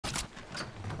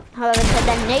However, so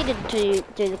they needed to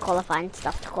do the qualifying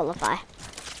stuff to qualify.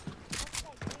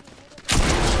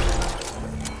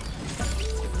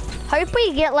 Hope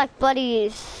we get like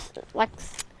bloody, like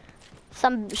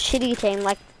some shitty team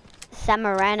like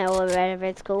Samarano or whatever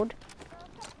it's called.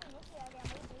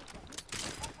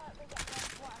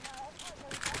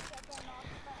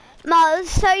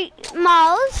 Miles,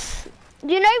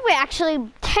 you know we're actually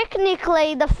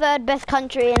technically the third best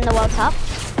country in the World Cup.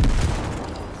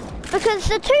 Because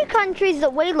the two countries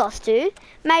that we lost to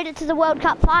made it to the World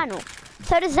Cup final.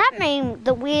 So does that mean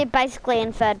that we're basically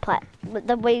in third place,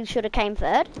 that we should have came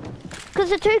third? Because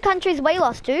the two countries we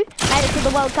lost to made it to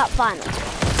the World Cup final.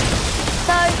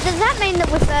 So does that mean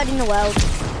that we're third in the world?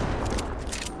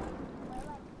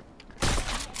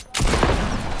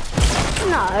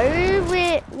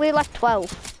 No, we're like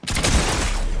 12.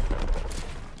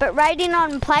 But rating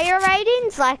on player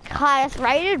ratings, like highest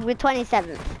rated, we're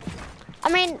 27th. I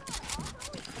mean,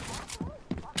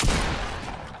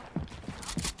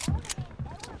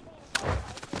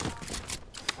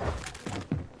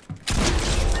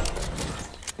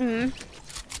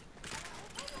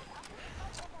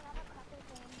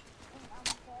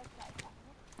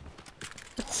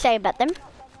 What's say about them?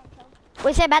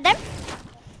 What say about them?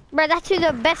 Bro, that's who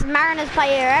the best Mariners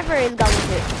player ever is going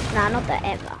to. Nah, not the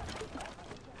ever.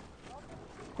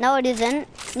 No, it isn't.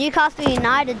 Newcastle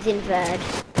United's in third.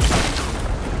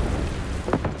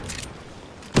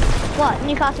 What?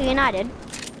 Newcastle United?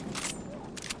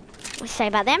 What say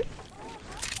about them?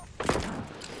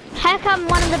 How come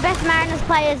one of the best Mariners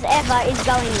players ever is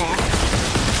going there?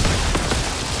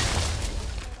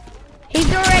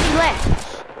 He's already left.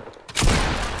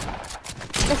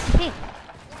 That's the thing.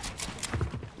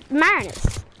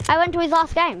 Mariners. I went to his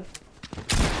last game.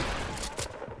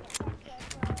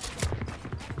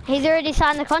 He's already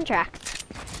signed the contract.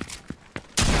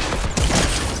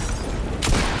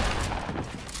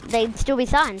 They'd still be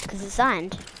signed because it's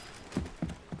signed.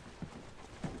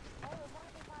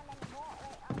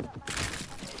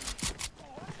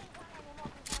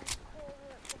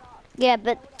 Yeah,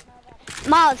 but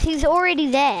Miles, he's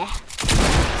already there.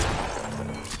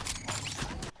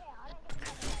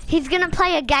 He's gonna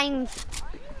play a game.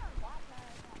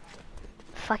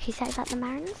 Fuck, he said about the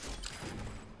Mariners?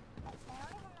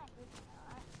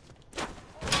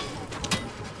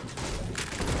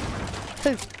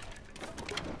 Who?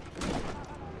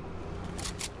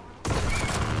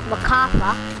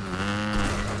 MacArthur.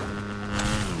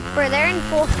 Bro, they're in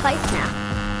 4th place now.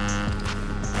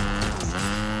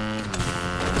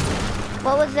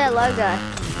 What was their logo?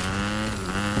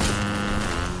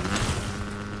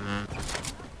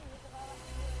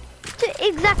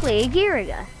 Exactly, a year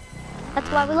ago. That's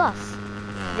why we lost.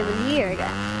 It was a year ago.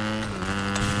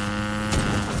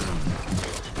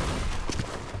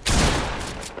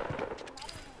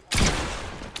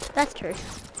 That's true.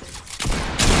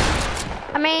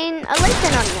 I mean, at least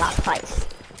they're not in last place.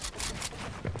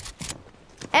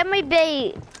 And we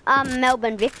beat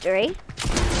Melbourne Victory.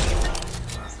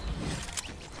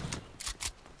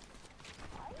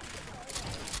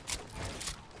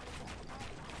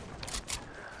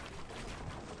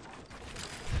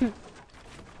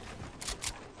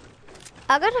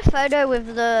 I got a photo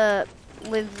with the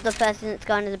person that's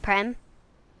going to the Prem.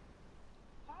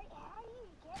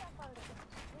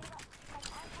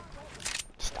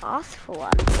 Just ask for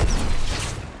one.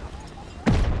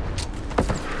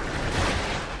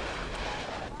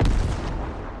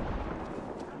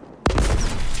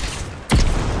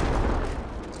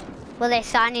 Were they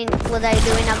signing? Were they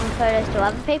doing other photos to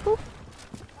other people?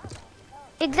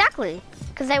 Exactly,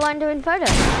 because they weren't doing photos.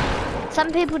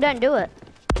 Some people don't do it.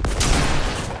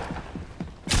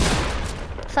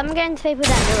 Some games people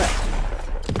don't do it.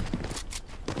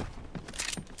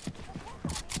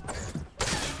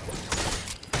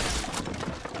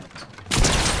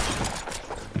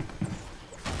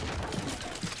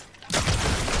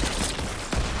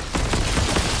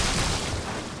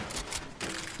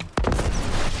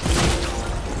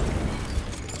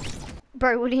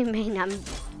 Bro, what do you mean?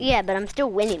 Yeah, but I'm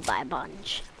still winning by a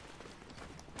bunch.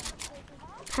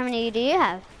 How many do you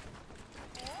have?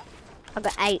 I've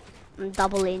got 8. I'm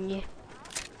doubling you.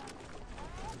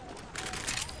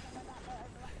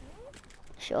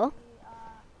 Sure.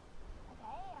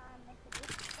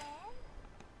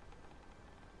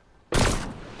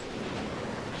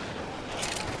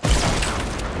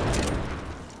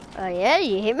 Oh yeah,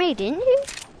 you hit me, didn't you?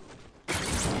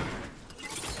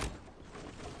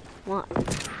 What?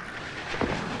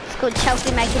 It's called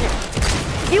Chelsea making it.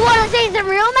 You want to see some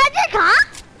real magic, huh?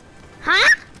 Huh?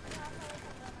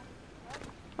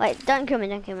 Wait, don't kill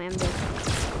me, I'm dead.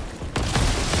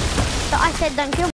 So I said don't kill me.